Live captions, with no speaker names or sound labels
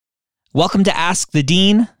Welcome to Ask the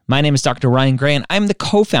Dean. My name is Dr. Ryan Gray, and I'm the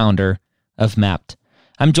co-founder of MAPT.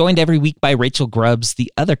 I'm joined every week by Rachel Grubbs,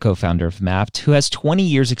 the other co-founder of MAPT, who has 20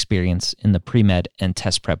 years experience in the pre-med and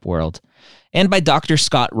test prep world, and by Dr.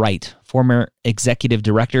 Scott Wright, former executive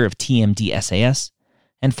director of TMD SAS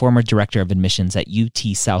and former director of admissions at UT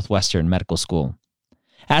Southwestern Medical School.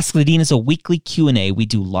 Ask the Dean is a weekly Q&A we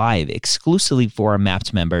do live exclusively for our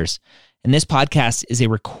MAPT members, and this podcast is a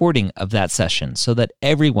recording of that session so that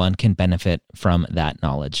everyone can benefit from that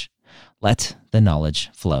knowledge. Let the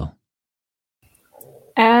knowledge flow.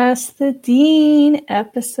 Ask the Dean,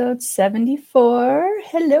 episode 74.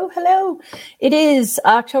 Hello. It is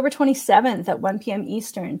October 27th at 1 p.m.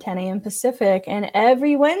 Eastern, 10 a.m. Pacific. And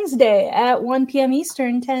every Wednesday at 1 p.m.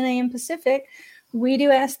 Eastern, 10 a.m. Pacific, we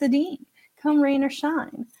do Ask the Dean, come rain or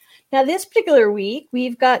shine. Now, this particular week,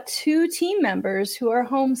 we've got two team members who are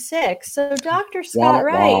homesick. So, Dr. Scott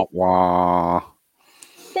Wright,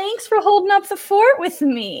 thanks for holding up the fort with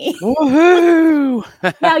me. Woohoo!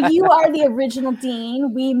 Now, you are the original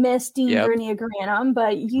dean. We miss Dean Bernier Granum,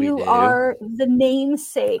 but you are the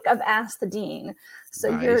namesake of Ask the Dean. So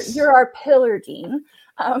Nice. you're our pillar dean.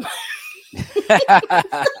 How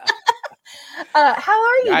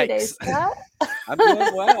are you today, Scott? I'm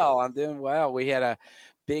doing well. We had a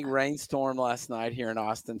big rainstorm last night here in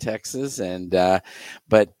Austin, Texas, and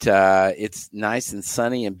but it's nice and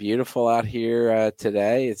sunny and beautiful out here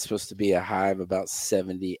today. It's supposed to be a high of about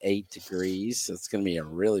 78 degrees, so it's going to be a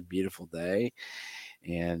really beautiful day.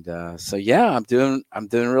 And so I'm doing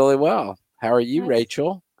really well. How are you,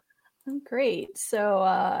 Rachel? I'm great. So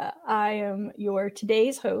I am your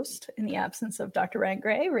today's host in the absence of Dr. Ryan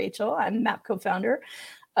Gray. Rachel, I'm MAP co-founder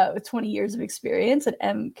with 20 years of experience at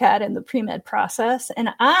MCAT and the pre-med process. And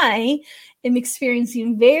I am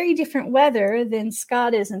experiencing very different weather than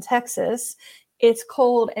Scott is in Texas. It's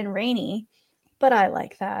cold and rainy, but I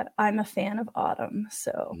like that. I'm a fan of autumn.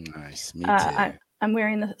 So nice. Me too. I'm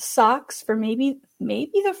wearing the socks for maybe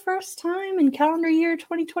the first time in calendar year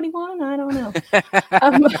 2021. I don't know.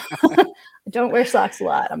 I don't wear socks a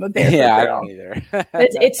lot. I'm a barefoot girl. I don't either.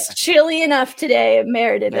 It's chilly enough today. It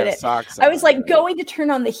merited it. I was like going to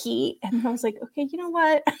turn on the heat, and I was like, okay, you know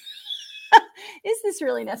what? Is this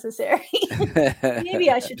really necessary?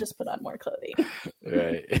 Maybe I should just put on more clothing.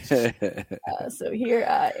 Right. So here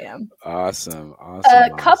I am. Awesome.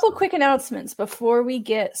 Couple quick announcements before we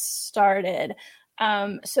get started.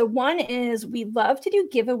 So one is we love to do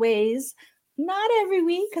giveaways, not every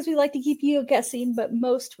week because we like to keep you guessing, but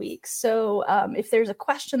most weeks. So if there's a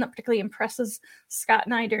question that particularly impresses Scott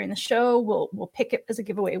and I during the show, we'll pick it as a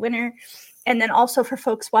giveaway winner. And then also for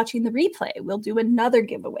folks watching the replay, we'll do another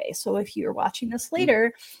giveaway. So if you're watching this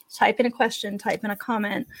later, type in a question, type in a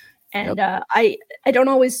comment. And I don't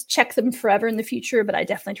always check them forever in the future, but I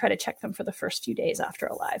definitely try to check them for the first few days after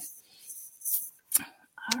a live.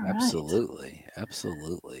 All Absolutely.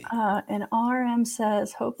 And RM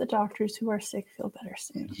says, hope the doctors who are sick feel better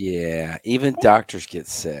soon. Yeah, even doctors get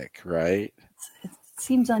sick, right? It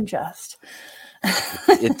seems unjust.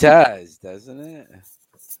 It does, doesn't it?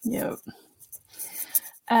 Yep.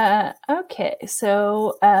 Okay,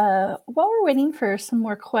 so while we're waiting for some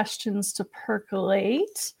more questions to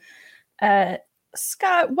percolate,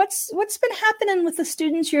 Scott, what's been happening with the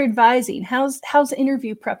students you're advising? How's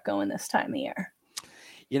interview prep going this time of year?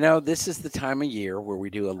 You know, this is the time of year where we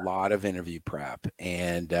do a lot of interview prep,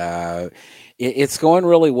 and it's going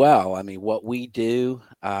really well. I mean, what we do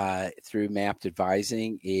through MAPT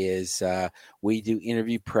Advising is we do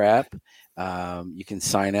interview prep. You can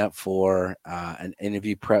sign up for an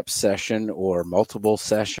interview prep session or multiple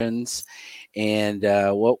sessions. And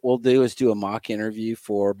what we'll do is do a mock interview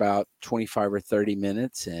for about 25 or 30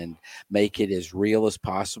 minutes and make it as real as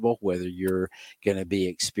possible, whether you're going to be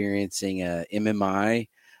experiencing a MMI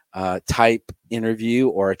type interview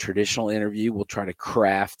or a traditional interview. We'll try to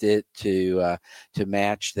craft it to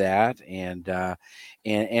match that. And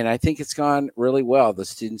I think it's gone really well. The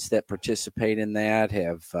students that participate in that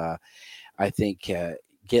have, I think,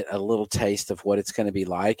 get a little taste of what it's going to be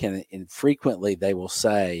like. And frequently they will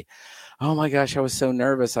say, oh my gosh, I was so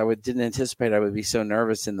nervous. Didn't anticipate I would be so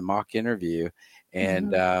nervous in the mock interview.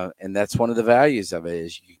 And that's one of the values of it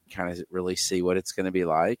is you kind of really see what it's going to be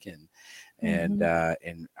like. And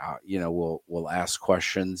we'll ask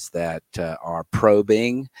questions that are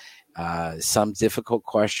probing, some difficult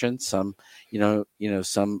questions, some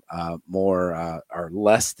some more are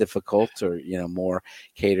less difficult, or more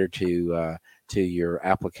catered to your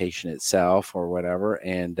application itself or whatever.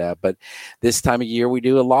 And but this time of year we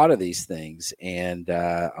do a lot of these things and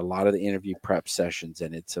a lot of the interview prep sessions,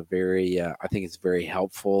 and it's a very I think it's very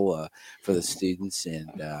helpful for the students,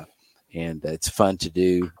 and it's fun to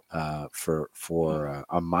do for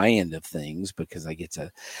on my end of things, because I get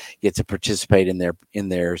to participate in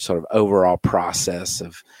their sort of overall process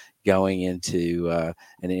of going into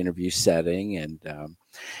an interview setting,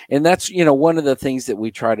 and that's one of the things that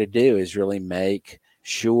we try to do is really make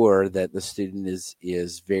sure that the student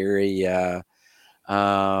is very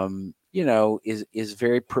is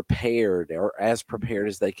very prepared, or as prepared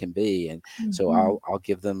as they can be. And so I'll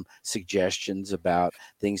give them suggestions about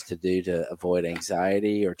things to do to avoid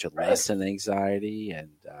anxiety or to lessen anxiety. And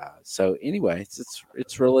so anyway,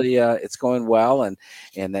 it's really it's going well,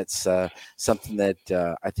 and that's something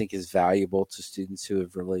that I think is valuable to students who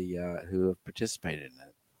have really who have participated in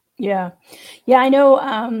it. Yeah, I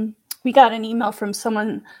know. We got an email from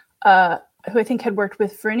someone who I think had worked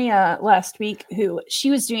with Verinia last week, who she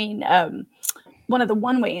was doing one of the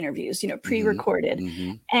one-way interviews, pre-recorded.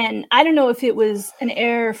 And I don't know if it was an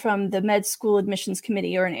error from the med school admissions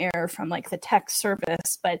committee or an error from like the tech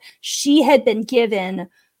service, but she had been given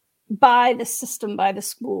by the system, by the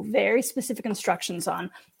school, very specific instructions on,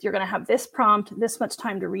 you're going to have this prompt, this much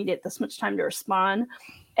time to read it, this much time to respond.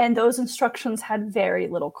 And those instructions had very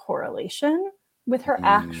little correlation with her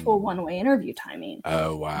actual one-way interview timing.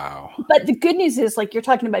 Oh, wow. But the good news is, like you're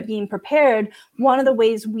talking about being prepared, one of the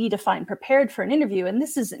ways we define prepared for an interview, and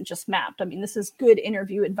this isn't just mapped, I mean, this is good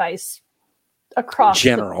interview advice across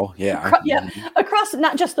general, across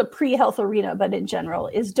not just the pre-health arena, but in general,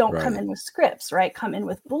 is don't come in with scripts, right? Come in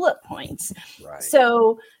with bullet points. Right.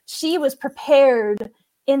 So she was prepared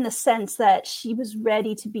in the sense that she was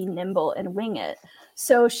ready to be nimble and wing it.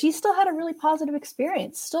 So she still had a really positive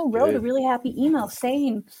experience, still wrote a really happy email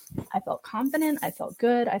saying, I felt confident, I felt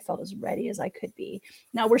good, I felt as ready as I could be.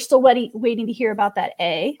 Now we're still waiting to hear about that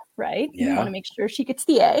A, right? Yeah. We want to make sure she gets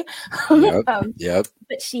the A. Yep.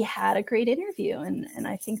 But she had a great interview. And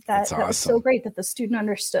I think that awesome. Was so great that the student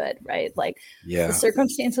understood, right? Like the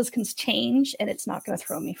circumstances can change and it's not going to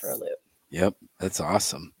throw me for a loop. Yep. That's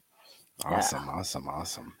awesome.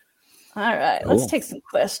 Awesome. All right, cool. Let's take some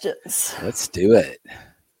questions. Let's do it.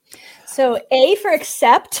 So A for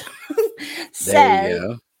accept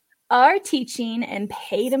says, are teaching and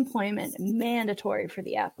paid employment mandatory for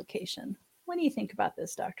the application? What do you think about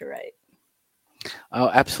this, Dr. Wright? Oh,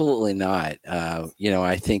 absolutely not.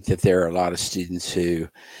 I think that there are a lot of students who,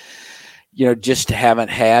 just haven't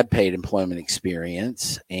had paid employment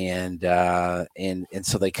experience, and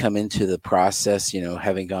so they come into the process,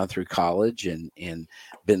 having gone through college and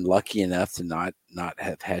been lucky enough to not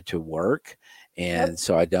have had to work, and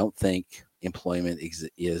so I don't think employment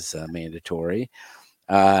is mandatory.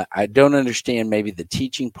 I don't understand maybe the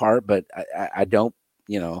teaching part, but I don't.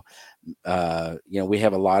 We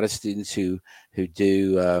have a lot of students who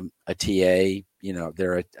do a TA.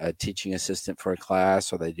 They're a teaching assistant for a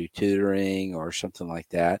class, or they do tutoring or something like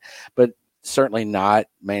that, but certainly not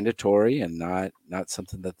mandatory, and not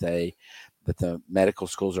something that the medical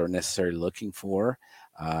schools are necessarily looking for.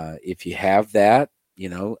 If you have that,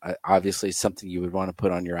 obviously it's something you would want to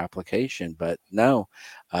put on your application, but no,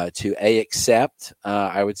 to accept,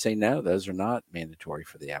 I would say no, those are not mandatory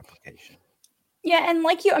for the application. Yeah. And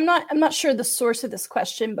like you, I'm not sure the source of this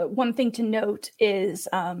question, but one thing to note is,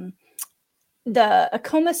 the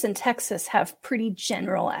AACOMAS in Texas have pretty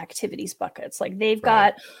general activities buckets. Like they've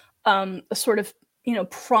got a sort of,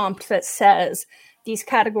 prompt that says these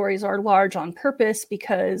categories are large on purpose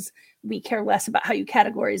because we care less about how you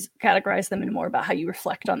categorize them and more about how you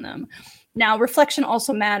reflect on them. Now, reflection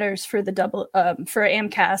also matters for the for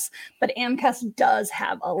AMCAS, but AMCAS does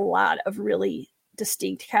have a lot of really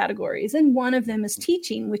distinct categories. And one of them is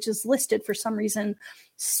teaching, which is listed for some reason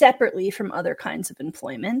separately from other kinds of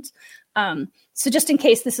employment. So just in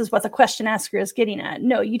case this is what the question asker is getting at,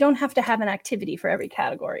 no, you don't have to have an activity for every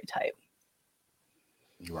category type.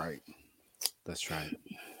 Right. That's right.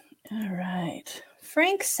 All right.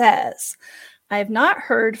 Frank says, I have not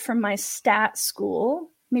heard from my state school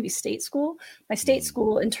in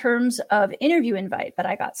terms of interview invite, but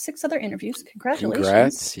I got 6 other interviews. Congratulations.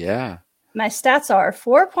 Congrats. Yeah. My stats are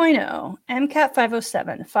 4.0, MCAT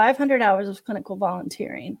 507, 500 hours of clinical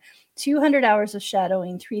volunteering, 200 hours of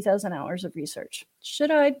shadowing, 3,000 hours of research. Should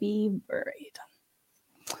I be worried?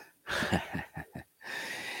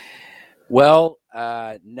 Well,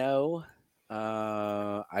 no.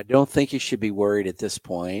 I don't think you should be worried at this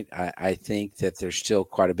point. I think that there's still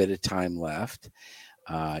quite a bit of time left.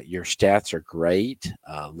 Your stats are great.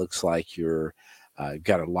 Looks like you're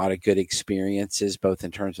got a lot of good experiences, both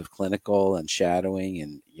in terms of clinical and shadowing,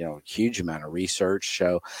 and a huge amount of research.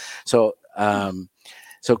 So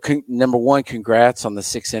number one, congrats on the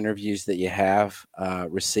 6 interviews that you have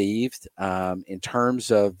received. In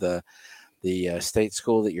terms of the the state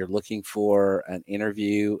school that you're looking for an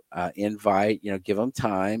interview invite. Give them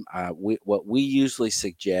time. What we usually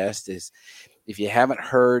suggest is, if you haven't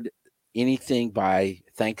heard anything by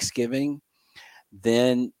Thanksgiving,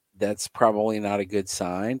 then that's probably not a good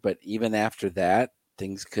sign. But even after that,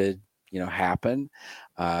 things could happen.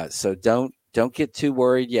 So don't get too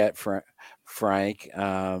worried yet, Frank.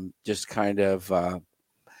 Just kind of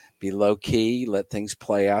be low key, let things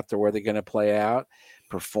play out the way they're going to play out.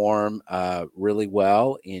 Perform really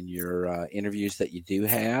well in your interviews that you do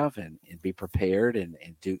have, and be prepared and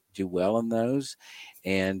do well in those,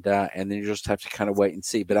 and then you just have to kind of wait and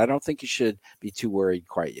see. But I don't think you should be too worried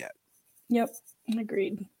quite yet. Yep,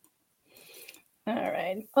 agreed. All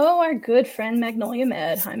right. Oh, our good friend Magnolia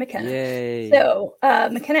Med. Hi, McKenna. Yay. So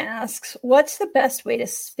McKenna asks, what's the best way to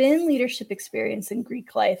spin leadership experience in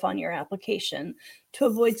Greek life on your application to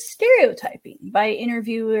avoid stereotyping by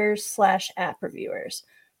interviewers / app reviewers?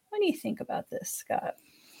 What do you think about this, Scott?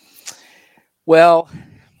 Well,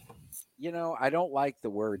 I don't like the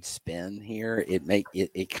word spin here.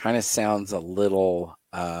 It kind of sounds a little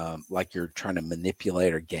like you're trying to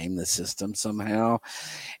manipulate or game the system somehow.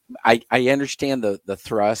 I understand the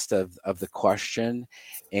thrust of the question,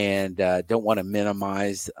 and don't want to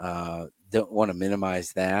minimize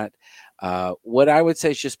that. What I would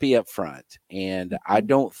say is just be upfront, and I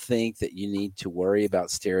don't think that you need to worry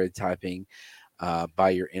about stereotyping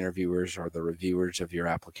by your interviewers or the reviewers of your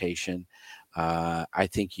application. I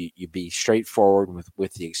think you be straightforward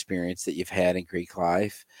with the experience that you've had in Greek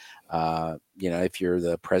life. If you're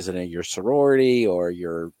the president of your sorority, or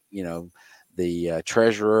you're, the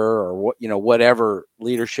treasurer, or whatever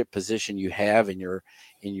leadership position you have in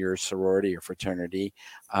your sorority or fraternity,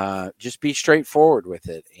 just be straightforward with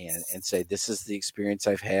it and say, this is the experience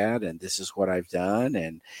I've had, and this is what I've done,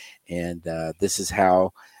 and this is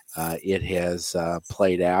how it has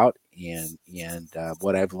played out, and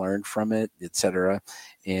what I've learned from it, etc.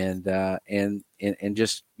 And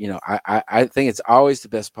just, I think it's always the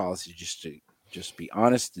best policy just be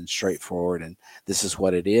honest and straightforward, and this is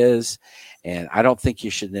what it is. And I don't think you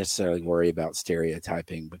should necessarily worry about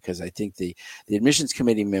stereotyping, because I think the admissions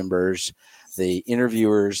committee members, the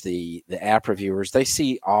interviewers, the app reviewers, they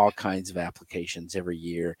see all kinds of applications every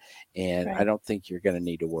year, and right. I don't think you're going to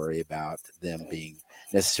need to worry about them being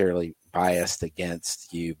necessarily biased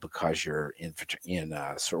against you because you're in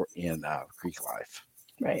Greek life.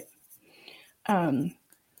 Right.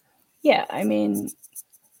 Yeah. I mean,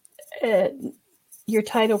 your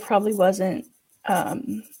title probably wasn't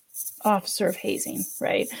officer of hazing,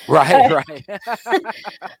 right? Right.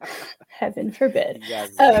 Heaven forbid.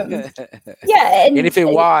 Exactly. Yeah. And if it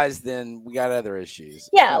was, then we got other issues.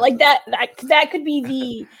 Yeah. Like that could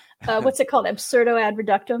be the, what's it called? Absurdo ad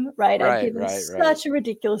reductum, right? I've given such a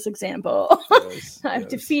ridiculous example. Yes, I've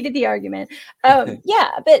defeated the argument.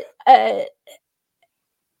 Yeah, but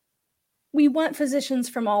we want physicians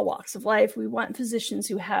from all walks of life. We want physicians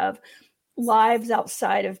who have lives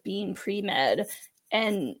outside of being pre-med.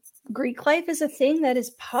 And Greek life is a thing that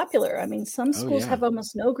is popular. I mean, some schools have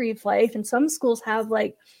almost no Greek life, and some schools have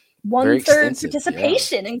like 1/3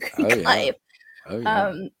 participation in Greek life. Oh,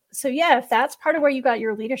 yeah. So yeah, if that's part of where you got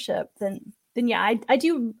your leadership, then yeah,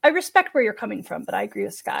 I respect where you're coming from, but I agree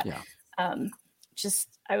with Scott. Yeah.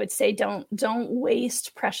 Just, I would say, don't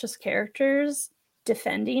waste precious characters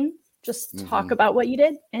defending. Just talk about what you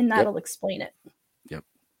did, and that'll explain it. Yep.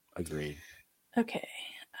 Agreed. Okay.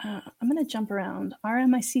 I'm going to jump around.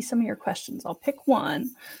 RM, I see some of your questions. I'll pick one,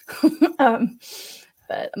 but I'm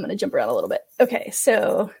going to jump around a little bit. Okay.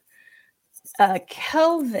 So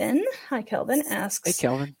Kelvin, hi Kelvin, asks, hey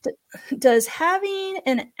Kelvin, does having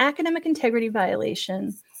an academic integrity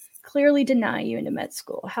violation clearly deny you into med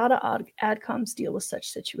school? How do AdComs deal with such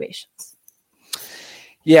situations?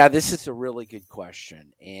 Yeah, this is a really good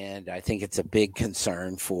question, and I think it's a big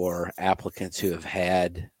concern for applicants who have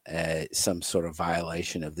had some sort of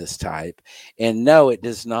violation of this type. And no, it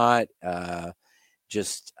does not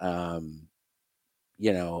just a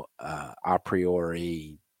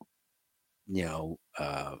priori,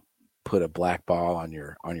 put a black ball on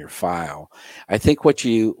your file. I think what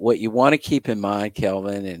you want to keep in mind,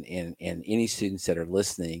 Kelvin, and any students that are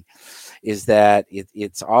listening, is that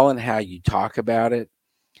it's all in how you talk about it,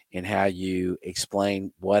 and how you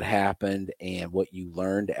explain what happened and what you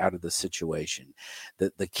learned out of the situation.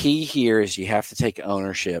 The key here is you have to take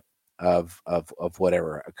ownership of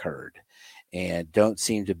whatever occurred, and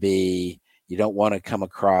you don't want to come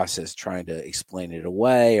across as trying to explain it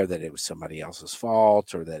away, or that it was somebody else's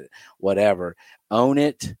fault, or that whatever. Own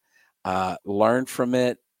it, learn from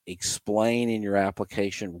it, explain in your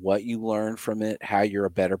application what you learned from it, how you're a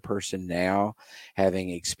better person now, having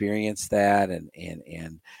experienced that,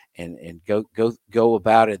 and go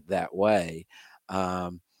about it that way.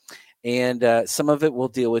 And some of it will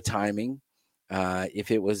deal with timing.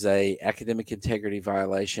 If it was a academic integrity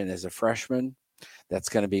violation as a freshman, that's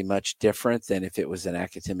going to be much different than if it was an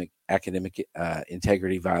academic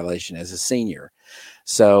integrity violation as a senior.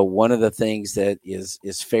 So one of the things that is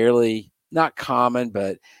fairly not common,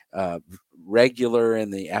 but regular in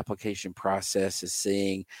the application process is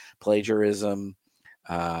seeing plagiarism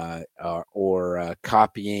or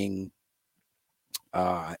copying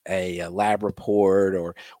a lab report,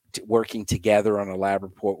 or working together on a lab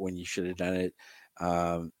report when you should have done it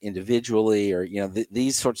individually, or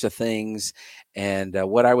these sorts of things. And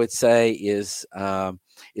what I would say is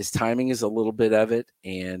timing is a little bit of it,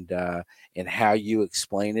 and how you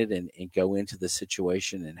explain it and go into the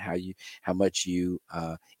situation, and how much you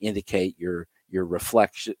indicate your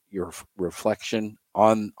reflection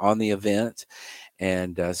on the event.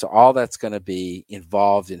 And so all that's going to be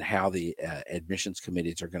involved in how the admissions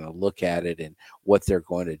committees are going to look at it and what they're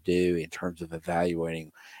going to do in terms of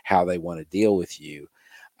evaluating how they want to deal with you.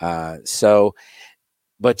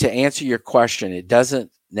 But to answer your question, it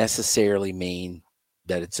doesn't necessarily mean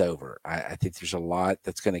that it's over. I think there's a lot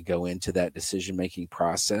that's going to go into that decision-making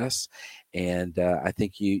process. And I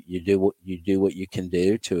think you do what you can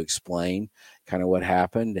do to explain kind of what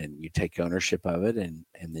happened, and you take ownership of it, and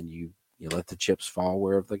then you let the chips fall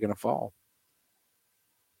wherever they're going to fall.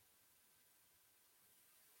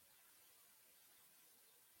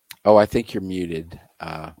 Oh, I think you're muted.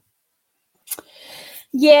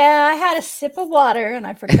 Yeah, I had a sip of water and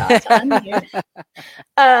I forgot to unmute.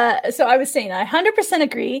 So I was saying I 100%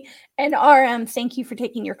 agree. And RM, thank you for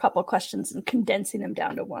taking your couple questions and condensing them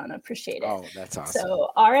down to one. I appreciate it. Oh, that's awesome. So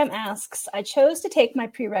RM asks, I chose to take my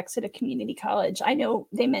prereqs at a community college. I know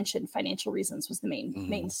they mentioned financial reasons was the main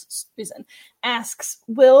reason. Asks,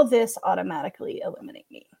 will this automatically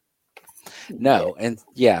eliminate me? No. And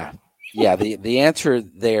yeah, the answer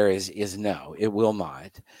there is no, it will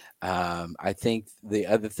not. I think the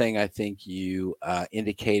other thing I think you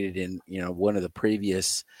indicated in one of the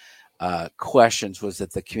previous questions was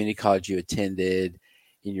that the community college you attended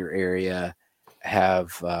in your area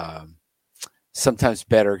have sometimes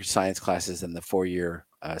better science classes than the 4-year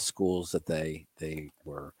schools that they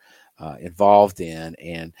were involved in,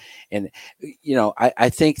 and I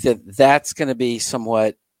think that's going to be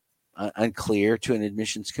somewhat unclear to an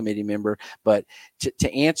admissions committee member. But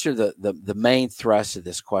to answer the main thrust of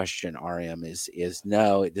this question, RM, is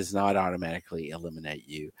no, it does not automatically eliminate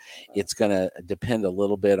you. It's going to depend a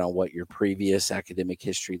little bit on what your previous academic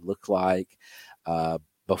history looked like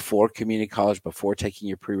before community college, before taking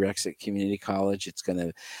your prereqs at community college. It's going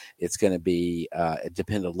to be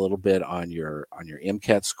depend a little bit on your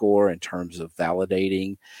MCAT score in terms of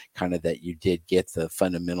validating kind of that you did get the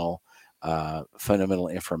fundamental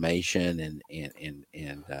information and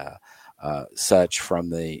such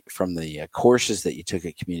from the courses that you took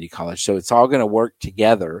at community college. So it's all going to work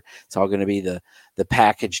together. It's all going to be the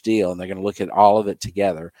package deal, and they're going to look at all of it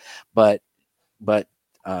together. But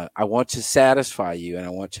I want to satisfy you, and I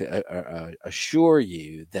want to assure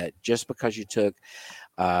you that just because you took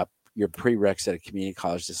your prereqs at a community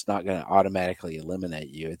college, it's not going to automatically eliminate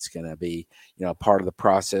you. It's going to be part of the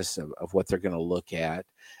process of what they're going to look at.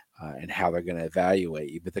 And how they're going to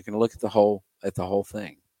evaluate you, but they're going to look at the whole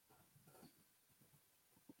thing.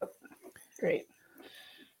 Great.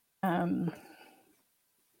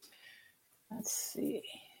 Let's see.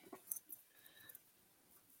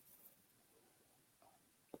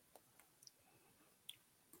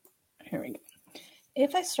 Here we go.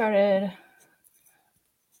 If I started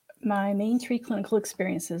my main 3 clinical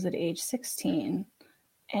experiences at age 16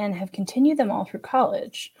 and have continued them all through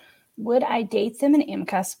college, would I date them in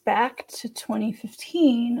AMCAS back to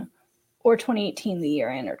 2015 or 2018, the year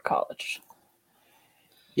I entered college?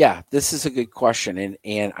 Yeah, this is a good question.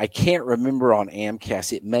 And I can't remember on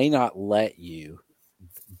AMCAS. It may not let you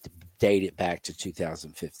date it back to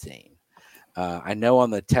 2015. I know on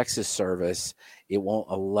the Texas service, it won't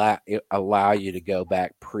allow you to go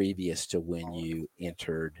back previous to when you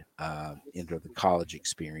entered into the college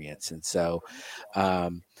experience. And so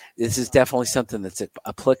this is definitely something that's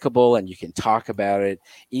applicable, and you can talk about it.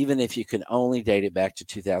 Even if you can only date it back to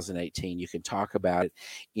 2018, you can talk about it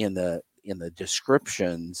in the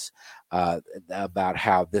descriptions about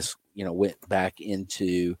how this went back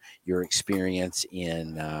into your experience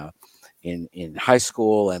in high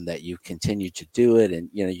school, and that you continue to do it. And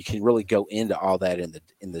you can really go into all that in the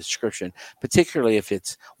description, particularly if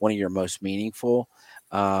it's one of your most meaningful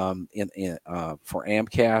for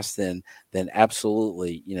AMCAS, then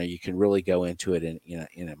absolutely, you can really go into it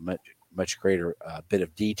in a much greater bit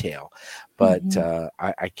of detail. But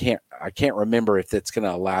I can't remember if it's going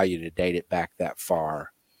to allow you to date it back that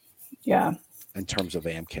far. Yeah. In terms of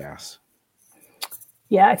AMCAS.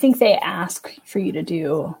 Yeah, I think they ask for you to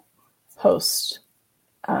do post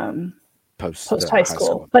high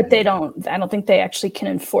school, but I don't think they actually can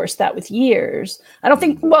enforce that with years. I don't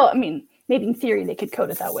think, well, I mean, maybe in theory they could code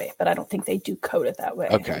it that way, but I don't think they do code it that way.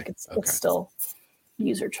 Okay. I think it's still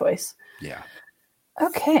user choice. Yeah.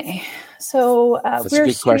 Okay. So That's a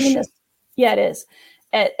good question. this. Yeah, it is.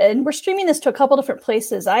 And we're streaming this to a couple different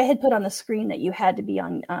places. I had put on the screen that you had to be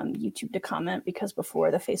on YouTube to comment because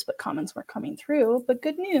before the Facebook comments weren't coming through. But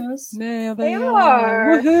good news, yeah, they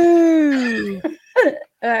are. Woohoo!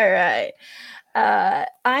 All right.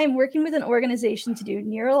 I'm working with an organization to do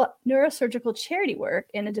neurosurgical charity work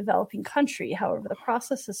in a developing country. However, the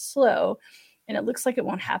process is slow, and it looks like it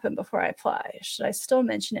won't happen before I apply. Should I still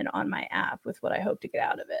mention it on my app with what I hope to get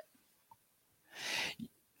out of it?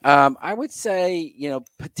 I would say,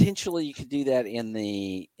 potentially you could do that in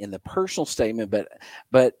the personal statement,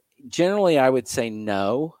 but generally I would say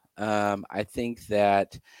no. I think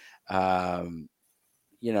that,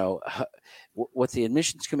 what the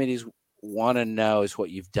admissions committees want to know is what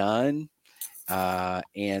you've done,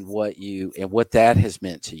 and what that has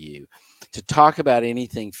meant to you. To talk about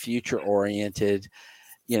anything future oriented,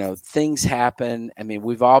 things happen. I mean,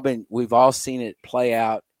 we've all seen it play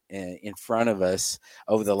out in front of us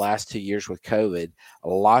over the last 2 years with COVID.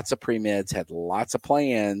 Lots of pre-meds had lots of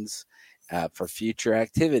plans for future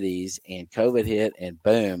activities, and COVID hit, and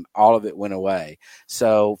boom, all of it went away.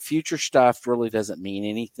 So future stuff really doesn't mean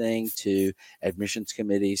anything to admissions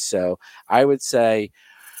committees. So I would say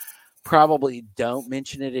probably don't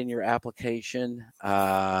mention it in your application,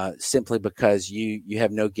 simply because you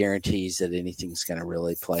have no guarantees that anything's going to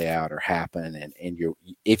really play out or happen. And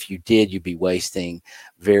if you did, you'd be wasting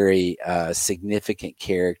very significant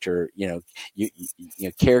character.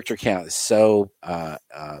 Character count is so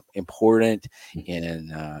important in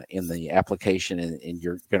the application, and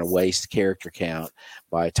you're going to waste character count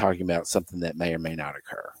by talking about something that may or may not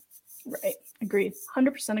occur. Right. Agreed.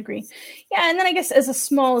 100% agree. Yeah. And then I guess as a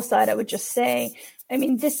small aside, I would just say, I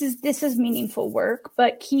mean, this is meaningful work,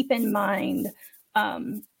 but keep in mind,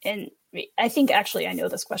 and I think actually I know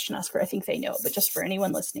this question asker, I think they know, but just for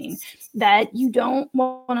anyone listening, that you don't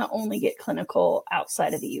want to only get clinical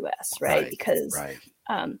outside of the US, right? Because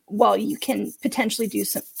while you can potentially do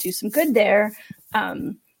some good there,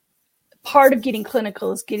 part of getting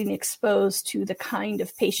clinical is getting exposed to the kind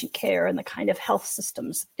of patient care and the kind of health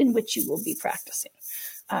systems in which you will be practicing.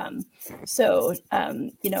 I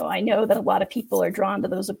know that a lot of people are drawn to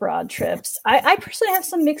those abroad trips. I personally have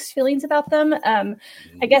some mixed feelings about them.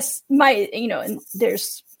 I guess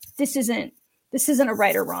this isn't a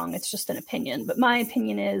right or wrong. It's just an opinion. But my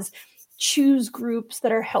opinion is choose groups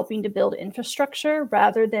that are helping to build infrastructure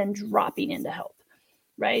rather than dropping in to help.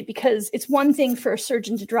 Right? Because it's one thing for a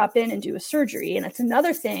surgeon to drop in and do a surgery, and it's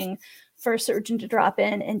another thing for a surgeon to drop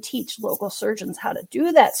in and teach local surgeons how to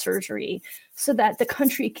do that surgery so that the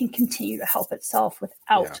country can continue to help itself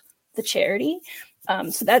without the charity.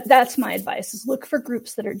 So that's my advice, is look for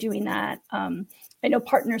groups that are doing that. I know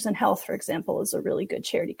Partners in Health, for example, is a really good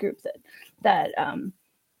charity group that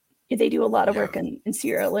they do a lot of work in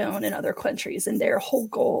Sierra Leone and other countries, and their whole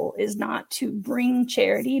goal is not to bring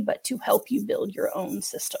charity, but to help you build your own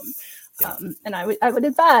system. Yeah. And I would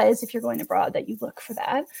advise, if you're going abroad, that you look for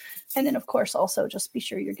that. And then, of course, also just be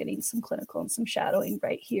sure you're getting some clinical and some shadowing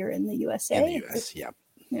right here in the USA. In the US, yeah.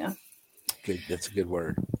 Good. That's a good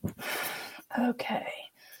word. Okay.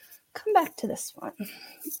 Come back to this one.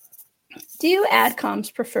 Do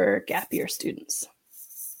AdComs prefer gap year students?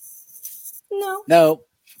 No.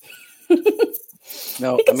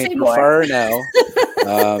 No, I mean, prefer no.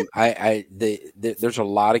 There's a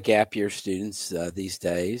lot of gap year students these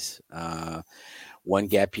days. One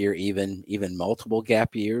gap year, even multiple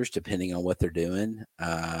gap years, depending on what they're doing.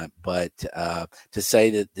 But to say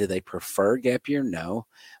that do they prefer gap year? No.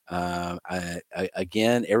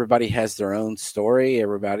 Again, everybody has their own story.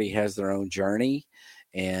 Everybody has their own journey,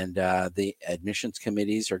 and the admissions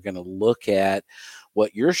committees are going to look at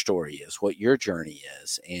what your story is, what your journey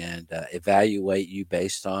is, and evaluate you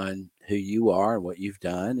based on who you are and what you've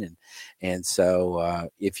done. And so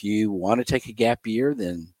if you want to take a gap year,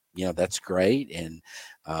 then, that's great. And,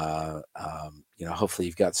 hopefully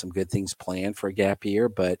you've got some good things planned for a gap year,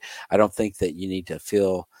 but I don't think that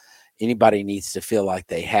anybody needs to feel like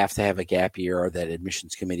they have to have a gap year, or that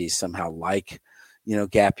admissions committees somehow like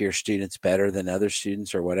gap year students better than other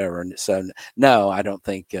students or whatever. And so, no, I don't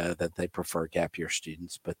think that they prefer gap year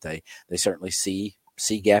students, but they certainly see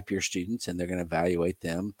gap year students, and they're going to evaluate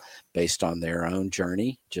them based on their own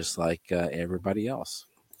journey, just like everybody else.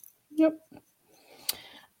 Yep.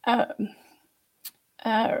 All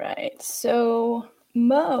right. So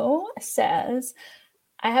Mo says,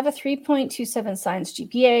 I have a 3.27 science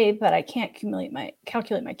GPA, but I can't calculate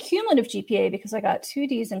my cumulative GPA because I got 2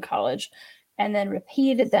 Ds in college and then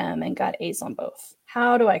repeated them and got A's on both.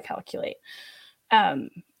 How do I calculate? I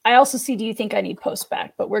also see, do you think I need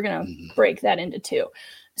post-bac? But we're going to break that into 2.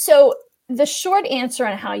 So the short answer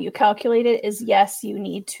on how you calculate it is yes, you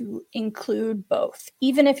need to include both.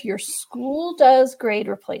 Even if your school does grade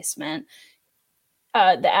replacement,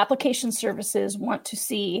 the application services want to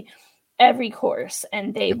see every course,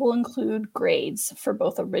 and they will include grades for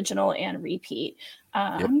both original and repeat.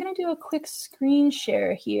 I'm going to do a quick screen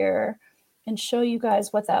share here and show you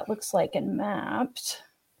guys what that looks like in Mapped.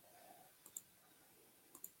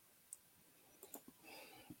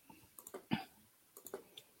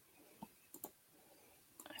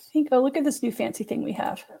 Oh, look at this new fancy thing we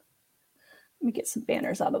have. Let me get some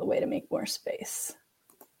banners out of the way to make more space.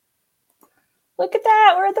 Look at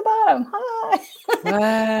that. We're at the bottom. Hi.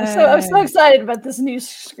 I'm so excited about this new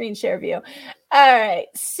screen share view. All right.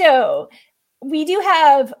 So we do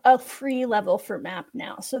have a free level for MAP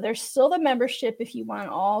now. So there's still the membership if you want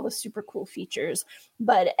all the super cool features,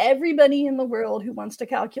 but everybody in the world who wants to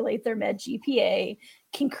calculate their med GPA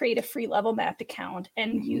can create a free level MAP account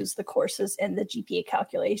and use the courses and the GPA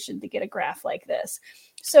calculation to get a graph like this.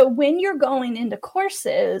 So when you're going into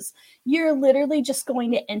courses, you're literally just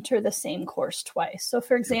going to enter the same course twice. So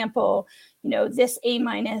for example, this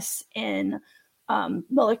A- in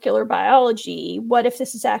molecular biology, what if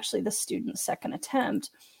this is actually the student's second attempt?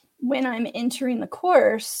 When I'm entering the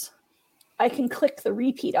course, I can click the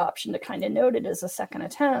repeat option to kind of note it as a second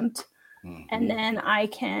attempt. And then I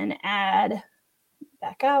can add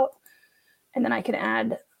back out, and then I can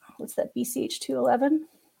add, what's that, BCH 211?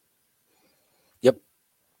 Yep.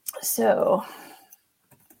 So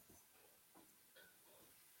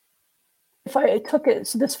if I took it,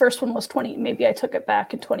 so this first one was 20, maybe I took it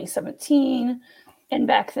back in 2017, and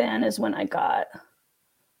back then is when I got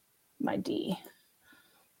my D,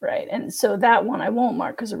 right? And so that one I won't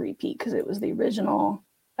mark as a repeat because it was the original.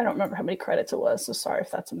 I don't remember how many credits it was, so sorry if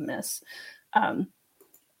that's a miss.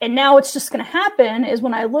 And now what's just going to happen is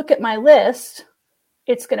when I look at my list,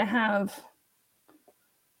 it's going to have,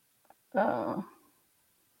 well,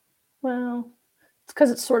 it's because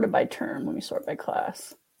it's sorted by term. Let me sort by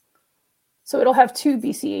class. So it'll have 2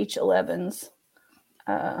 BCH 11s.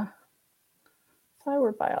 If I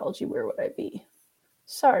were biology, where would I be?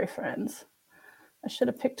 Sorry, friends. I should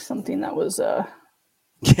have picked something that was top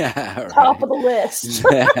of the list.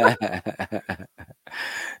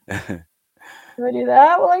 Do I do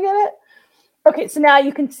that? Will I get it? Okay, so now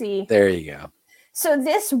you can see. There you go. So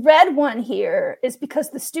this red one here is because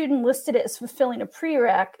the student listed it as fulfilling a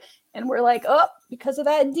prereq, and we're like, oh, because of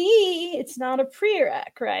that D, it's not a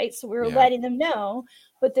prereq, right? So we were letting them know,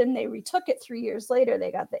 but then they retook it 3 years later.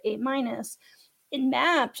 They got the A-. In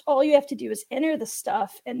Mapped, all you have to do is enter the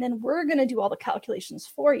stuff, and then we're going to do all the calculations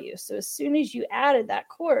for you. So as soon as you added that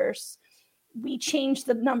course, we changed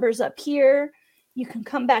the numbers up here. You can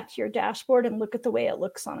come back to your dashboard and look at the way it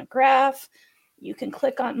looks on a graph. You can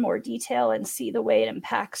click on more detail and see the way it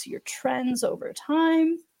impacts your trends over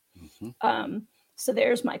time. So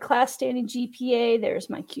there's my class standing GPA. There's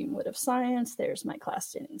my cumulative science. There's my class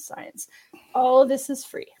standing science. All of this is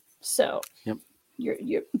free. So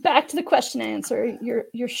you're back to the question answer.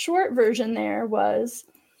 Your short version there was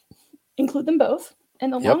include them both.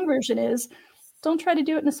 And the long version is don't try to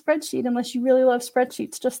do it in a spreadsheet unless you really love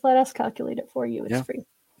spreadsheets. Just let us calculate it for you. It's free.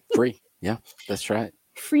 Free. Yeah, that's right.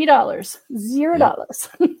 Free dollars. $0.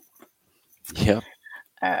 Yep.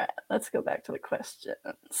 All right, let's go back to the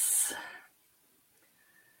questions.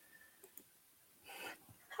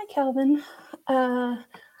 Hi, Calvin.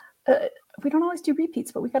 We don't always do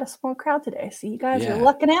repeats, but we got a small crowd today, so you guys are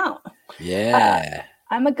lucking out. Yeah.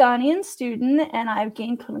 I'm a Ghanaian student, and I've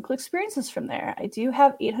gained clinical experiences from there. I do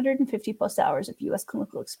have 850 plus hours of U.S.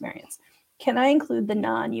 clinical experience. Can I include the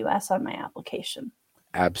non-U.S. on my application?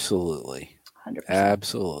 Absolutely. 100%.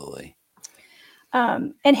 Absolutely.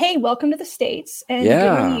 And hey, welcome to the States, and good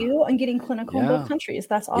on you on getting clinical in both countries.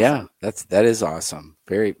 That's awesome. Yeah, that is awesome.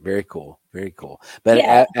 Very, very cool. Very cool. But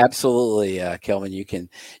Yeah. Absolutely, Kelvin, you can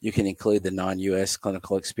include the non-U.S.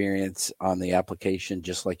 clinical experience on the application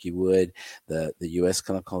just like you would the U.S.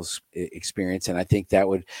 clinical experience. And I think that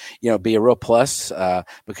would, be a real plus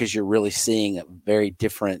because you're really seeing a very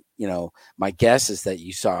different, my guess is that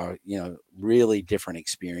you saw, really different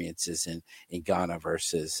experiences in Ghana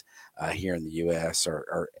versus here in the U.S.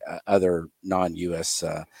 or other non-U.S.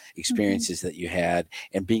 Experiences that you had,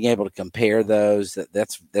 and being able to compare those,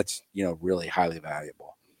 that's really highly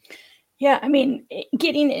valuable. Yeah, I mean,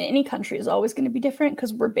 getting in any country is always going to be different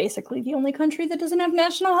because we're basically the only country that doesn't have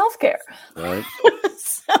national health care. Right.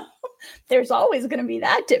 So there's always going to be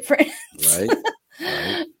that difference.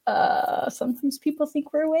 Right. Sometimes people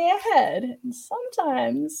think we're way ahead, and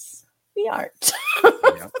sometimes we aren't.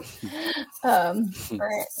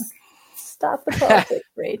 Right. Stop the politics,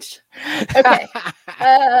 Rach. Okay.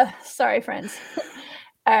 Sorry, friends.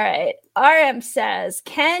 All right. RM says,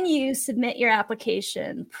 can you submit your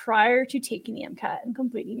application prior to taking the MCAT and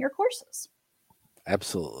completing your courses?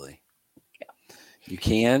 Absolutely. Yeah. You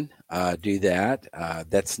can do that.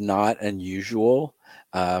 That's not unusual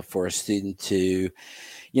for a student to,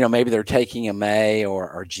 maybe they're taking a May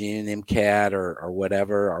or June MCAT or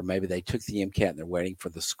whatever, or maybe they took the MCAT and they're waiting for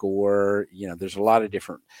the score. There's a lot of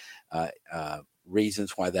different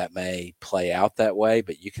reasons why that may play out that way,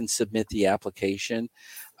 but you can submit the application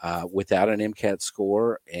without an MCAT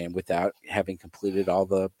score and without having completed all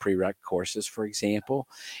the prereq courses, for example,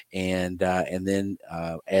 and then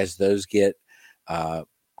as those get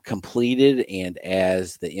completed and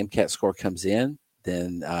as the MCAT score comes in,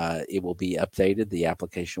 then it will be updated. The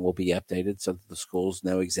application will be updated so that the schools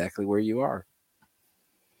know exactly where you are.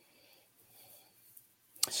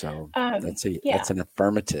 So that's an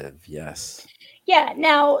affirmative, yes. Yeah.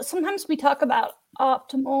 Now, sometimes we talk about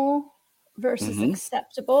optimal versus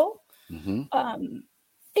acceptable.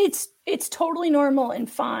 It's totally normal and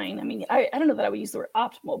fine. I mean, I don't know that I would use the word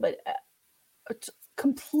optimal, but it's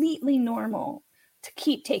completely normal to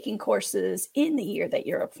keep taking courses in the year that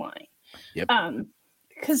you're applying. Yep.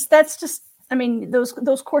 Because that's just, I mean,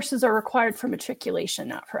 those courses are required for matriculation,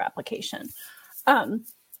 not for application.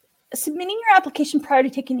 Submitting your application prior to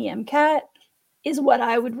taking the MCAT is what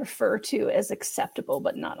I would refer to as acceptable,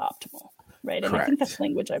 but not optimal, right? And Correct. I think that's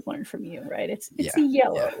language I've learned from you, right? It's a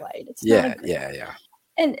yellow light. It's not a green. Yeah.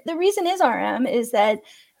 And the reason is, RM, is that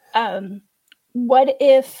what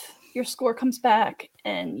if your score comes back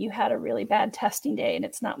and you had a really bad testing day and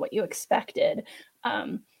it's not what you expected?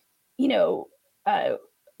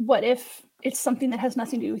 What if it's something that has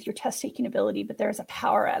nothing to do with your test taking ability, but there's a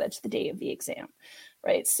power outage the day of the exam,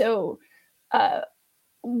 right? So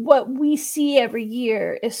what we see every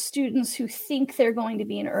year is students who think they're going to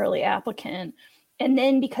be an early applicant, and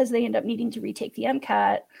then because they end up needing to retake the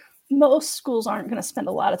MCAT, most schools aren't going to spend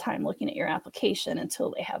a lot of time looking at your application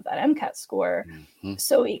until they have that MCAT score.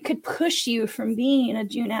 So it could push you from being a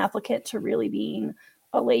June applicant to really being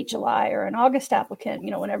a late July or an August applicant,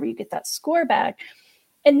 whenever you get that score back.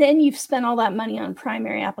 And then you've spent all that money on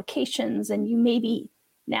primary applications and you maybe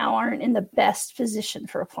now aren't in the best position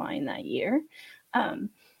for applying that year.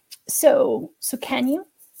 So can you?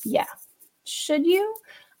 Yeah. Should you?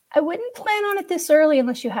 I wouldn't plan on it this early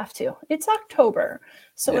unless you have to. It's October.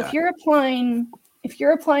 So if you're applying in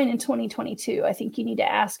 2022, I think you need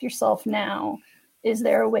to ask yourself now, is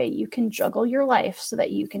there a way you can juggle your life so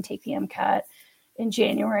that you can take the MCAT in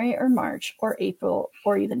January or March or April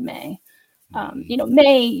or even May?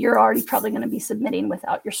 May, you're already probably going to be submitting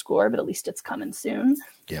without your score, but at least it's coming soon.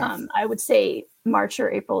 Yeah. I would say March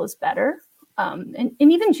or April is better. And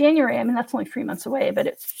even January, I mean, that's only 3 months away, but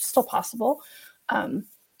it's still possible.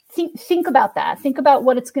 Think about that. Think about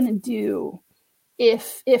what it's going to do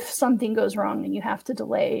if something goes wrong and you have to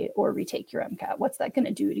delay or retake your MCAT. What's that going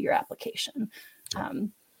to do to your application?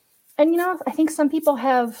 And, I think some people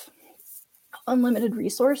have unlimited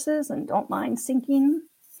resources and don't mind sinking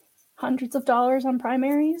hundreds of dollars on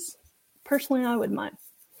primaries. Personally, I wouldn't mind.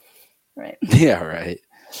 Right. Yeah, right.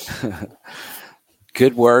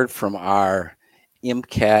 Good word from our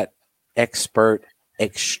MCAT expert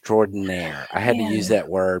extraordinaire. I had to use that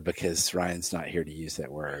word because Ryan's not here to use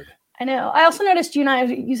that word. I know. I also noticed you and I are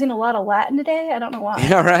using a lot of Latin today. I don't know why.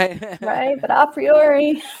 Yeah, right. Right. But a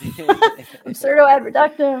priori, absurdo ad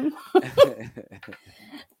reductum.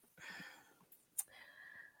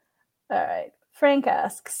 All right. Frank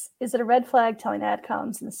asks, is it a red flag telling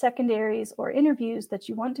adcoms in the secondaries or interviews that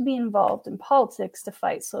you want to be involved in politics to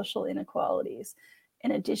fight social inequalities,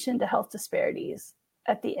 in addition to health disparities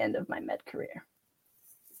at the end of my med career?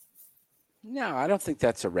 No, I don't think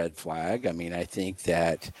that's a red flag. I mean, I think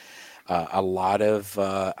that A lot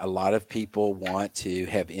of people want to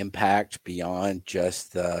have impact beyond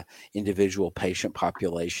just the individual patient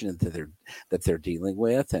population that they're dealing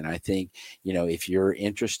with. And I think, if you're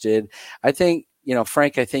interested, I think,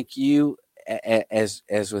 Frank, I think you,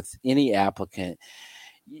 as with any applicant,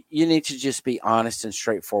 you need to just be honest and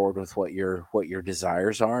straightforward with what your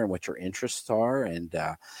desires are and what your interests are. And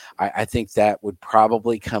I think that would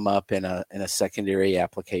probably come up in a secondary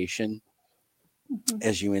application,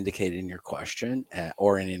 as you indicated in your question,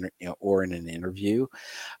 or in an interview.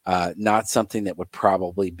 Not something that would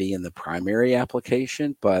probably be in the primary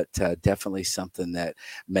application, but definitely something that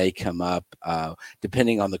may come up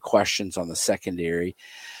depending on the questions on the secondary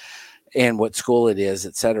and what school it is,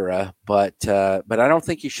 et cetera. But I don't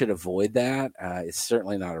think you should avoid that. It's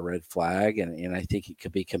certainly not a red flag. And I think it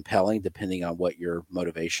could be compelling depending on what your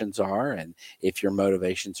motivations are. And if your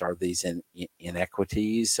motivations are these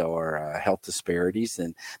inequities or health disparities,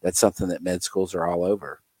 then that's something that med schools are all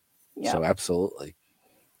over. Yep. So absolutely.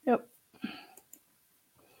 Yep.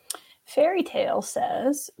 Fairy Tale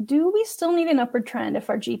says, do we still need an upward trend if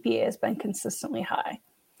our GPA has been consistently high?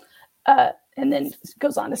 And then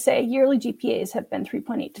goes on to say, yearly GPAs have been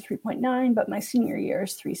 3.8 to 3.9, but my senior year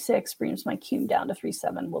is 3.6, brings my CUME down to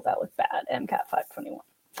 3.7. Will that look bad? MCAT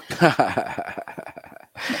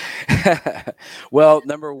 521. Well,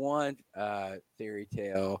 number one, Fairy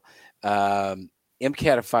Tale,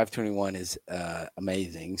 MCAT of 521 is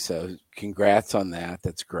amazing. So congrats on that.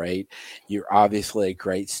 That's great. You're obviously a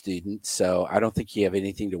great student. So I don't think you have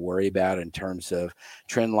anything to worry about in terms of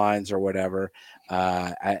trend lines or whatever.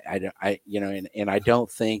 I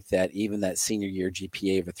don't think that even that senior year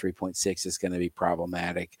GPA of a 3.6 is going to be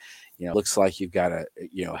problematic. Looks like you've got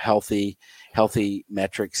healthy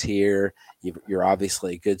metrics here. You're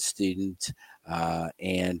obviously a good student.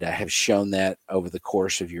 And have shown that over the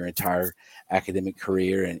course of your entire academic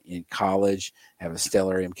career and in college, have a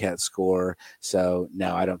stellar MCAT score. So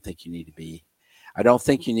no, I don't think you need to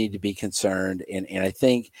be concerned. And I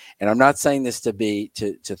think, and I'm not saying this to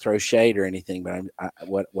throw shade or anything, but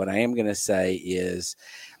what I am going to say is,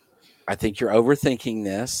 I think you're overthinking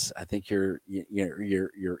this. I think you're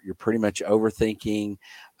pretty much overthinking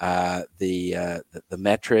the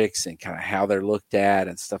metrics and kind of how they're looked at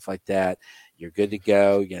and stuff like that. You're good to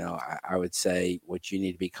go. I would say what you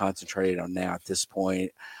need to be concentrated on now at this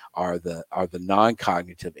point are the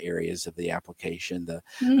non-cognitive areas of the application, the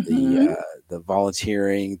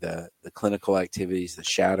volunteering, the clinical activities, the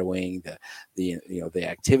shadowing, the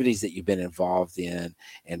activities that you've been involved in,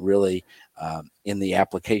 and really in the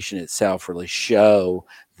application itself really show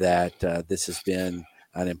that this has been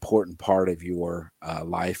an important part of your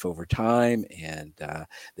life over time, and that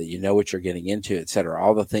you know what you're getting into, et cetera.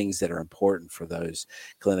 All the things that are important for those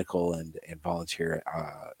clinical and volunteer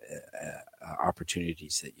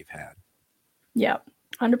opportunities that you've had. Yeah,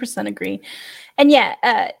 100% agree. And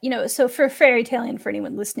so for Fairy Tale and for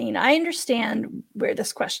anyone listening, I understand where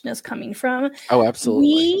this question is coming from. Oh,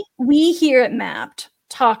 absolutely. We here at MAPT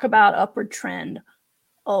talk about upward trend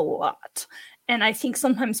a lot. And I think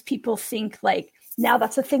sometimes people think like, now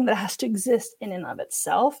that's a thing that has to exist in and of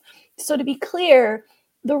itself. So to be clear,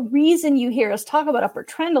 the reason you hear us talk about upward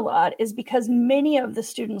trend a lot is because many of the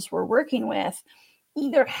students we're working with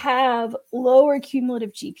either have lower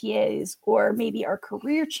cumulative GPAs or maybe are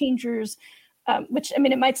career changers, which, I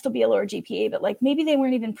mean, it might still be a lower GPA, but like maybe they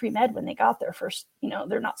weren't even pre-med when they got their first,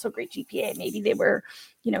 they're not so great GPA. Maybe they were,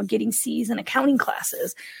 getting C's in accounting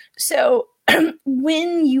classes. So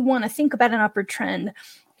when you want to think about an upward trend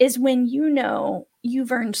is when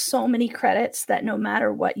you've earned so many credits that no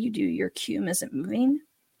matter what you do, your CUME isn't moving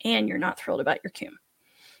and you're not thrilled about your CUME,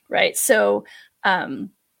 right? So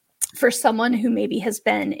for someone who maybe has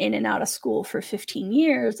been in and out of school for 15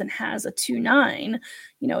 years and has a 2.9,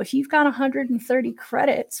 if you've got 130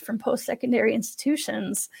 credits from post-secondary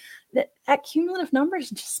institutions, that cumulative number is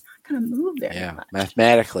just not going to move very much.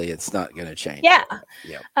 Mathematically, it's not going to change. Yeah.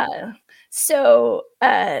 So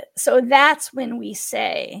that's when we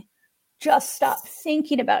say, just stop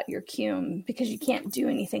thinking about your CUME because you can't do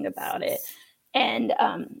anything about it. And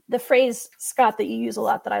the phrase, Scott, that you use a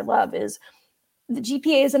lot that I love is, the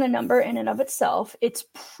GPA isn't a number in and of itself. It's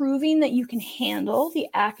proving that you can handle the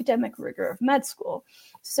academic rigor of med school.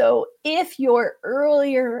 So if your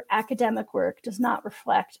earlier academic work does not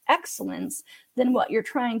reflect excellence, then what you're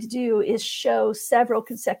trying to do is show several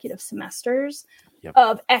consecutive semesters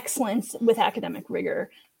of excellence with academic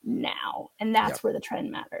rigor now. And that's where the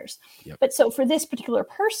trend matters. But so for this particular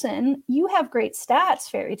person, you have great stats,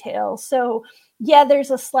 Fairy Tale. So yeah, there's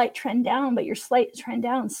a slight trend down, but your slight trend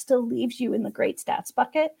down still leaves you in the great stats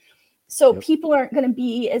bucket. So people aren't going to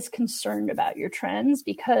be as concerned about your trends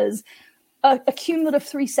because a cumulative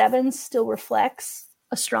 3.7 still reflects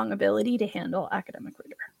a strong ability to handle academic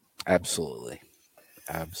rigor. Absolutely.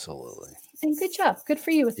 Absolutely. And good job. Good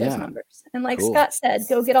for you with those numbers. And like Scott said,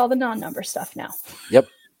 go get all the non-number stuff now. Yep.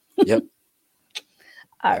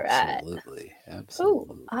 All Absolutely. right.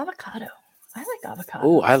 Absolutely. Ooh, avocado. I like avocado.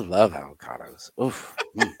 Oh, I love avocados. Oof.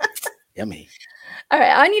 Yummy. All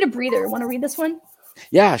right. I need a breather. Want to read this one?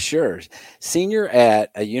 Yeah, sure. Senior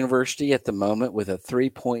at a university at the moment with a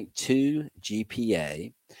 3.2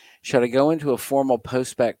 GPA. Should I go into a formal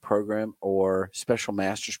post-bac program or special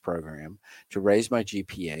master's program to raise my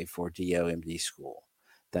GPA for DOMD school?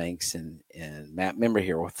 Thanks. And MAP member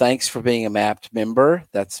here. Well, thanks for being a MAPT member.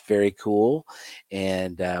 That's very cool.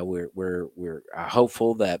 And we're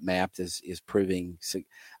hopeful that MAPT is proving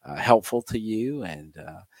helpful to you. And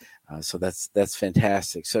so that's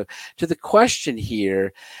fantastic. So to the question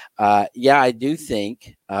here, I do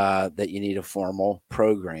think that you need a formal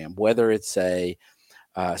program, whether it's a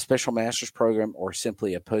special master's program or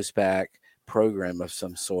simply a post-bac program of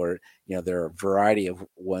some sort. There are a variety of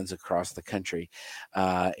ones across the country.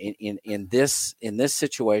 In this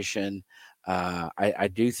situation, I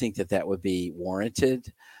do think that would be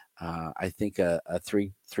warranted. I think a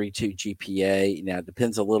 3.2 GPA. Now it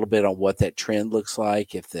depends a little bit on what that trend looks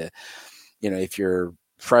like. If your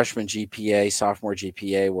freshman GPA, sophomore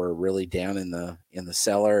GPA were really down in the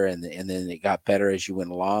cellar, and then it got better as you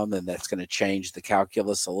went along, then that's going to change the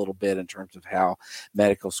calculus a little bit in terms of how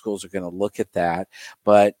medical schools are going to look at that.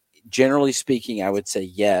 But generally speaking, I would say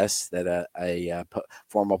yes, that a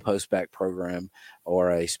formal post-bac program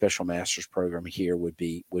or a special master's program here would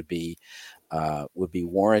be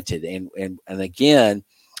warranted. And again,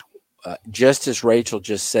 just as Rachel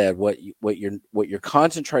just said, what you're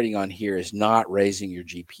concentrating on here is not raising your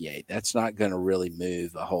GPA. That's not going to really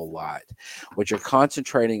move a whole lot. What you're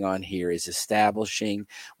concentrating on here is establishing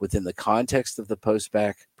within the context of the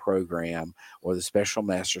post-bac program or the special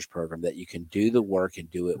master's program that you can do the work and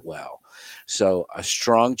do it well. So a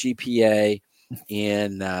strong GPA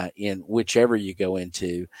in whichever you go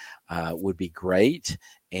into would be great.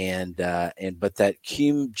 But that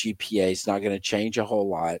cum GPA is not going to change a whole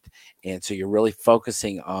lot. And so you're really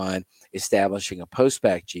focusing on establishing a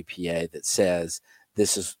post-bac GPA that says,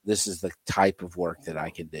 this is the type of work that I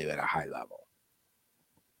can do at a high level.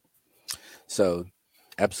 So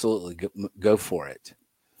absolutely go for it.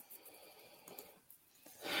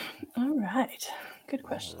 All right. Good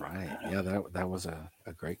question. All right. Yeah, that was a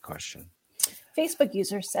great question. Facebook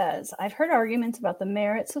user says, I've heard arguments about the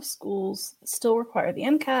merits of schools that still require the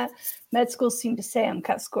MCAT. Med schools seem to say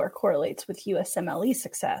MCAT score correlates with USMLE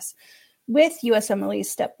success, with USMLE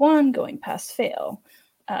step 1 going past fail.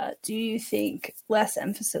 Do you think less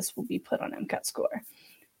emphasis will be put on MCAT score?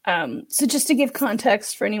 So just to give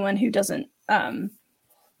context for anyone who doesn't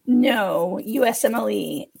know,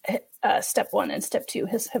 USMLE step 1 and step 2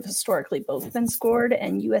 have historically both been scored,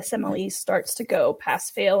 and USMLE starts to go pass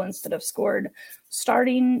fail instead of scored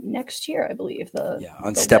starting next year, I believe.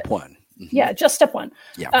 Step 1. Mm-hmm. Yeah, just step 1.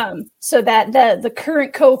 Yeah. So that the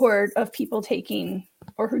current cohort of people taking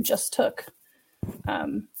or who just took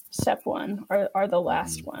step 1 are the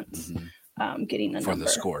last ones getting the for number.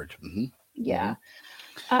 The scored. Mm-hmm. Yeah.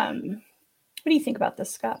 What do you think about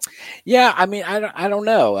this, Scott? Yeah, I mean, I don't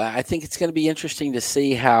know. I think it's going to be interesting to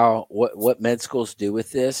see what med schools do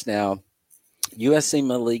with this. Now,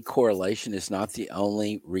 USMLE correlation is not the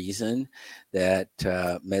only reason that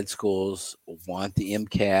med schools want the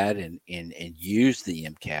MCAT and use the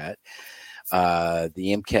MCAT. The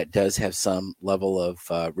MCAT does have some level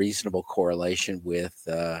of reasonable correlation with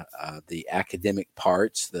the academic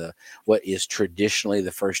parts, what is traditionally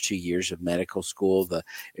the first 2 years of medical school.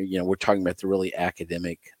 We're talking about the really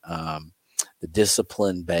academic, the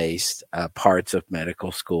discipline-based parts of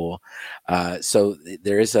medical school. So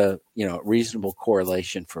there is a reasonable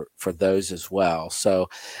correlation for those as well. So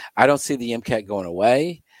I don't see the MCAT going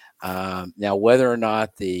away. Now, whether or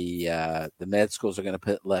not the med schools are going to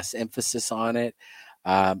put less emphasis on it,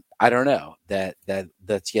 I don't know.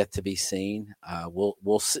 That's yet to be seen.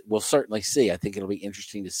 We'll certainly see. I think it'll be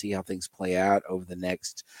interesting to see how things play out over the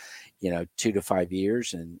next 2 to 5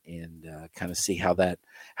 years and kind of see how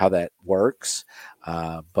that works.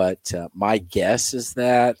 But my guess is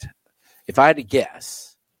that if I had to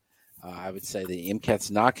guess, I would say the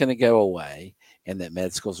MCAT's not going to go away, and that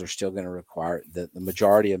med schools are still going to require the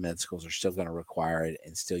majority of med schools are still going to require it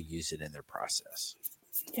and still use it in their process.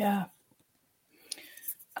 Yeah.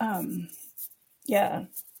 Yeah.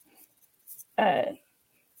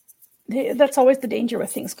 that's always the danger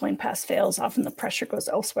with things going past fails. Often the pressure goes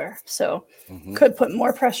elsewhere. So could put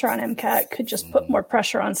more pressure on MCAT, could just put more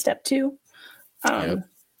pressure on step 2,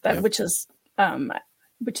 which is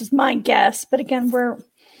my guess. But again,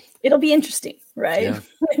 it'll be interesting, right? Yeah,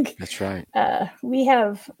 that's right. We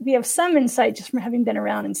have some insight just from having been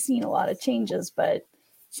around and seen a lot of changes, but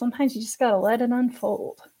sometimes you just got to let it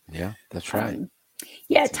unfold. Yeah, that's right.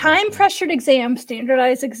 Time pressured exams,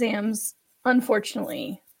 standardized exams,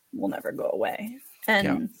 unfortunately, will never go away.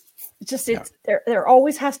 And there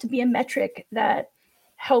always has to be a metric that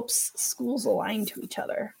helps schools align to each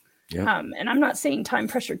other. Yeah. And I'm not saying time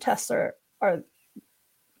pressured tests are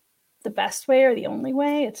the best way or the only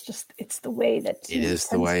way. It's the way that it is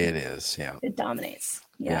the way it is. Yeah. It dominates.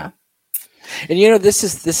 Yeah. And this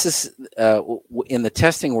is in the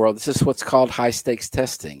testing world, this is what's called high stakes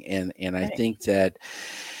testing. And I think that,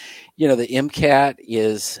 the MCAT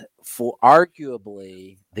is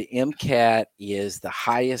arguably the MCAT is the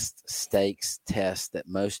highest stakes test that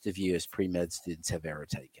most of you as pre-med students have ever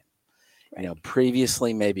taken. Right.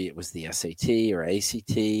 Previously, maybe it was the SAT or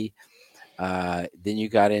ACT. Then you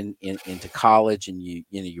got into college and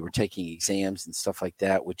you were taking exams and stuff like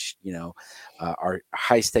that, which, are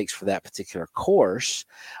high stakes for that particular course.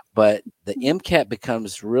 But the MCAT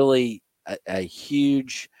becomes really a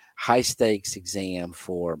huge high stakes exam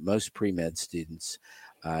for most pre-med students,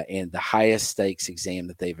 and the highest stakes exam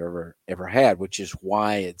that they've ever had, which is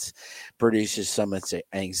why it produces so much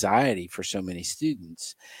anxiety for so many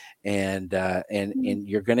students. And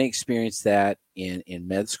you're going to experience that in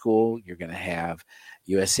med school. You're going to have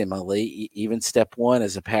USMLE, even step 1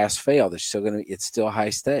 as a pass fail. It's still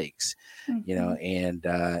high stakes,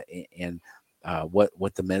 and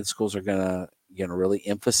what the med schools are going to really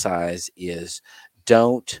emphasize is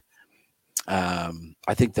don't. I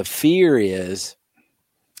think the fear is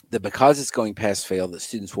that because it's going past fail, that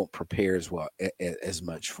students won't prepare as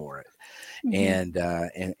much for it. And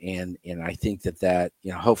I think that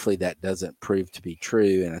hopefully that doesn't prove to be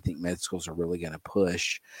true. And I think med schools are really going to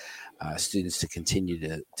push students to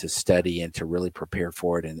continue to study and to really prepare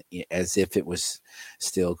for it, and as if it was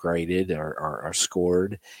still graded or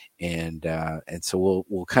scored. And so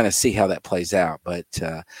we'll kind of see how that plays out. But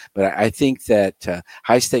I think that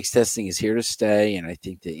high stakes testing is here to stay, and I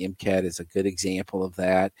think the MCAT is a good example of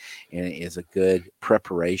that, and it is a good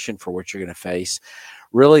preparation for what you're going to face,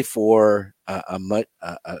 really for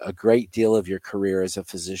a great deal of your career as a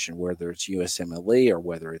physician, whether it's USMLE or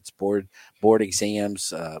whether it's board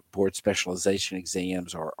exams, board specialization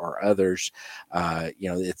exams, or others. They're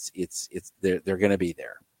going to be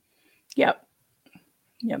there. Yep,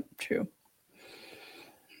 true.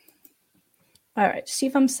 All right,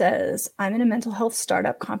 Shivam says, I'm in a mental health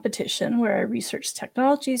startup competition where I research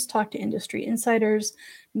technologies, talk to industry insiders,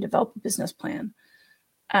 and develop a business plan.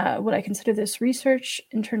 Would I consider this research,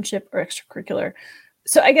 internship, or extracurricular?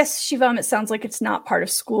 So I guess, Shivam, it sounds like it's not part of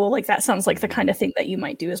school. Like that sounds like the kind of thing that you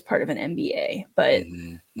might do as part of an MBA, but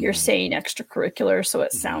you're saying extracurricular. So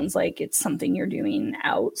it sounds like it's something you're doing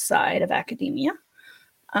outside of academia.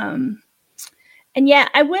 And yeah,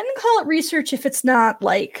 I wouldn't call it research if it's not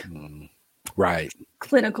like right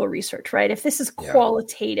clinical research, right? If this is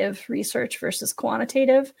qualitative research versus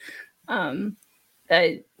quantitative,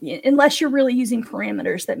 unless you're really using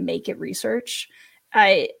parameters that make it research.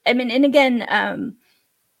 I mean, and again,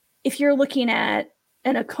 if you're looking at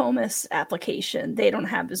an ACOMAS application, they don't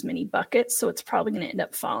have as many buckets, so it's probably going to end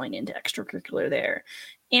up falling into extracurricular there.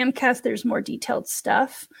 AMCAS, there's more detailed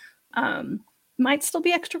stuff. Might still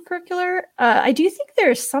be extracurricular. I do think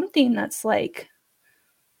there's something that's like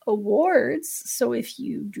awards. So if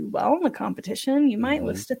you do well in the competition, you might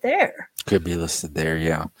list it there. Could be listed there,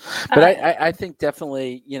 yeah. But I think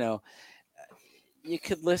definitely, you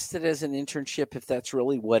could list it as an internship if that's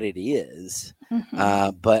really what it is.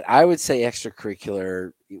 But I would say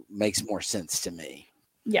extracurricular makes more sense to me.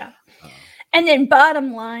 Yeah. And then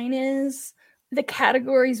bottom line is the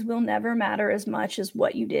categories will never matter as much as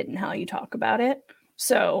what you did and how you talk about it.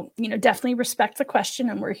 So, definitely respect the question,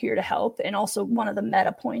 and we're here to help. And also one of the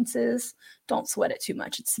meta points is don't sweat it too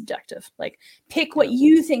much. It's subjective. Like pick what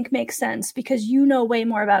you think makes sense because you know way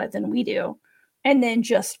more about it than we do. And then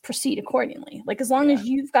just proceed accordingly. Like as long as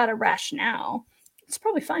you've got a rationale, it's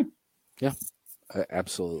probably fine. Yeah,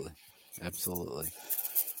 absolutely. Absolutely.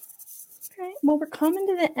 Okay. Well, we're coming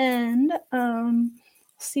to the end.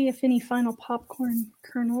 See if any final popcorn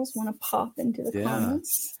kernels want to pop into the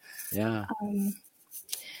comments. Yeah.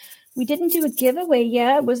 We didn't do a giveaway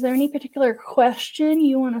yet. Was there any particular question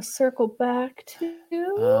you want to circle back to?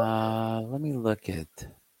 Let me look at.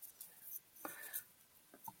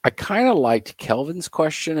 I kind of liked Kelvin's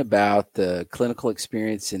question about the clinical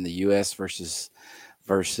experience in the U.S. versus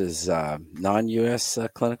non-U.S.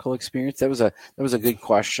 Clinical experience. That was a good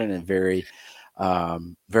question and very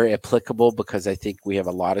applicable, because I think we have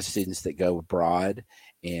a lot of students that go abroad,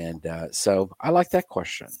 and so I like that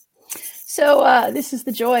question. So this is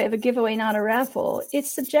the joy of a giveaway, not a raffle. It's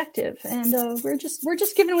subjective, and we're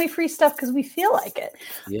just giving away free stuff because we feel like it.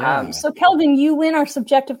 Yeah. So Kelvin, you win our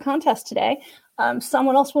subjective contest today.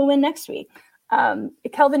 Someone else will win next week.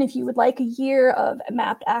 Kelvin, if you would like a year of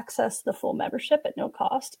Mappd access, the full membership at no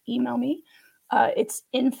cost, email me. It's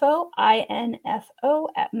info, INFO,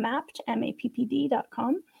 @mappd,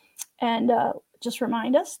 MAPPD.com. And just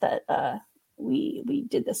remind us that we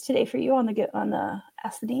did this today for you on the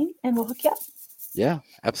Ask the Dean, and we'll hook you up. Yeah,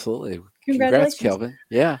 absolutely. Congratulations, Congrats, Kelvin.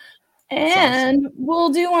 Yeah. And awesome. We'll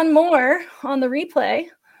do one more on the replay.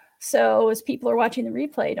 So as people are watching the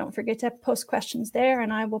replay, don't forget to post questions there,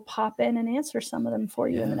 and I will pop in and answer some of them for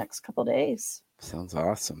you in the next couple of days. Sounds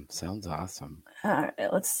awesome. All right,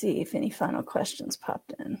 let's see if any final questions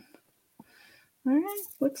popped in. All right,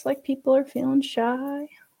 looks like people are feeling shy,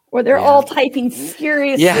 or they're all typing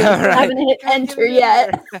furiously. Yeah, right. Haven't hit enter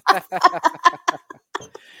yet.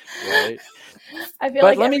 Right. I feel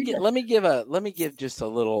like let me give just a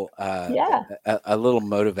little a little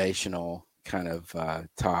motivational kind of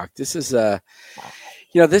talk. This is a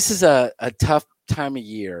tough time of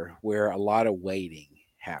year where a lot of waiting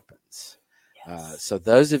happens. Yes. So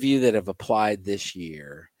those of you that have applied this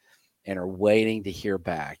year and are waiting to hear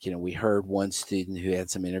back, we heard one student who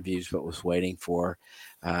had some interviews but was waiting for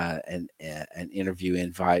an interview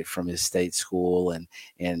invite from his state school, and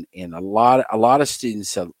a lot of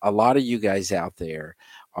students, a lot of you guys out there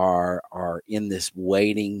are in this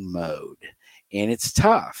waiting mode, and it's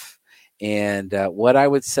tough. And what I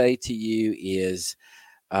would say to you is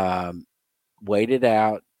wait it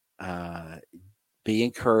out, be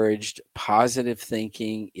encouraged. Positive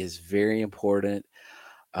thinking is very important,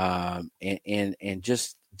 and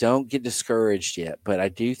just don't get discouraged yet. But I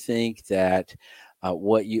do think that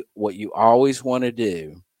what you always want to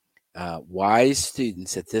do, wise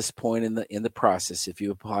students at this point in the process, if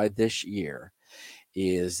you apply this year,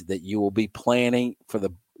 is that you will be planning for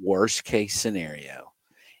the worst case scenario.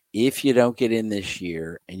 If you don't get in this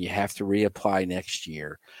year and you have to reapply next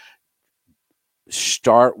year,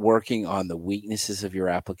 start working on the weaknesses of your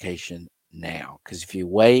application now. Because if you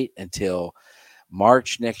wait until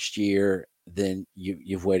March next year, then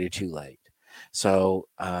you've waited too late. So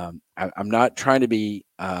I'm not trying to be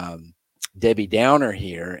Debbie Downer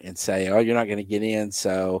here and say, oh, you're not going to get in,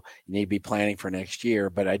 so you need to be planning for next year.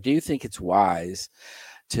 But I do think it's wise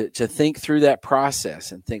to think through that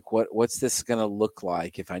process and think, what's this going to look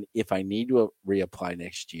like if I need to reapply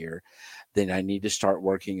next year. Then I need to start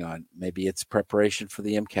working on, maybe it's preparation for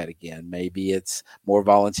the MCAT again, maybe it's more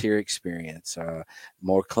volunteer experience,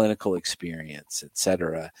 more clinical experience,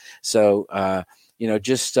 etc. So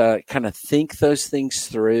just kind of think those things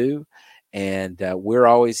through. And we're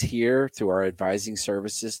always here through our advising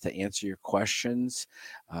services to answer your questions,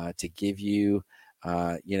 to give you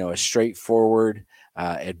a straightforward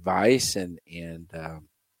advice and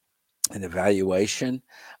an evaluation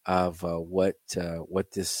of what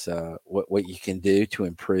you can do to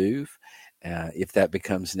improve, if that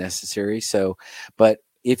becomes necessary. So, but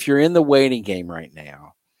if you're in the waiting game right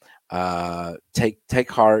now, take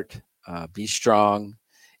heart, be strong,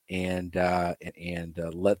 and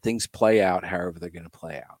let things play out however they're going to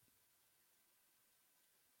play out.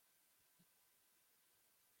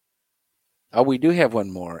 Oh, we do have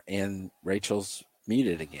one more, and Rachel's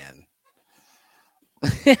muted again.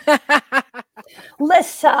 Let's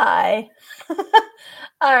sigh.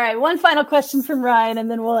 All right, one final question from Ryan,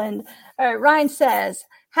 and then we'll end. All right, Ryan says,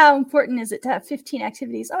 how important is it to have 15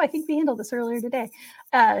 activities? Oh, I think we handled this earlier today.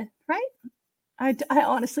 Right? I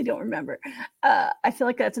honestly don't remember. I feel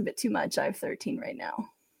like that's a bit too much. I have 13 right now.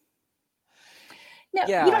 No,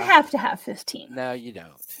 you don't have to have 15. No, you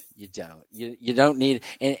don't. You don't need,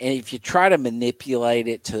 and if you try to manipulate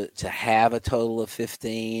it to have a total of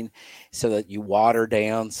 15 so that you water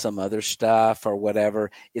down some other stuff or whatever,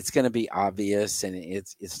 it's going to be obvious and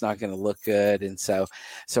it's not going to look good. And so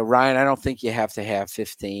Ryan, I don't think you have to have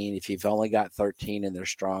 15. If you've only got 13 and they're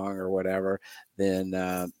strong or whatever, then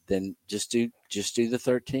just do the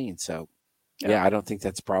 13. So yeah, I don't think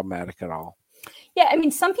that's problematic at all. Yeah, I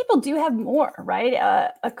mean, some people do have more,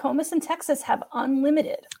 right? Comus and Texas have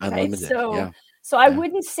unlimited. Right? So I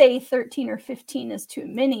wouldn't say 13 or 15 is too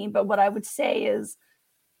many, but what I would say is,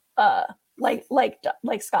 like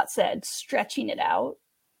Scott said, stretching it out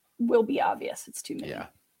will be obvious. It's too many. Yeah.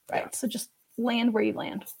 Right. Yeah. So just land where you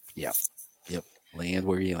land. Yep. Land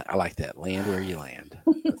where you land. I like that. Land where you land.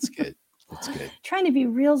 That's good. That's good. Trying to be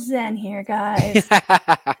real zen here, guys.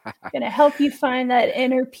 Going to help you find that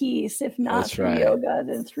inner peace, if not through yoga,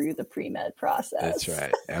 then through the pre-med process. That's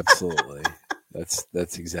right. Absolutely. That's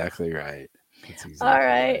exactly right. All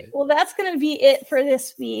right. Well, that's going to be it for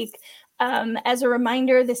this week. As a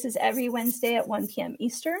reminder, this is every Wednesday at 1 p.m.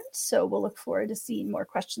 Eastern. So we'll look forward to seeing more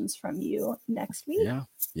questions from you next week.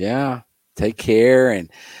 Yeah. Take care and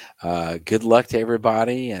good luck to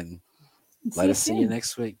everybody. And let us see you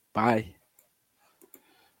next week. Bye.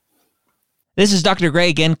 This is Dr. Gray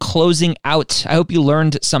again, closing out. I hope you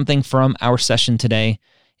learned something from our session today.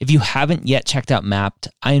 If you haven't yet checked out Mappd,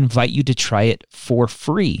 I invite you to try it for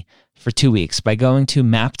free for 2 weeks by going to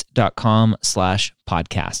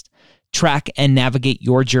mappd.com/podcast. Track and navigate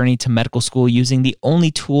your journey to medical school using the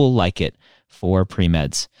only tool like it for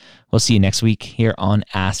pre-meds. We'll see you next week here on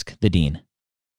Ask the Dean.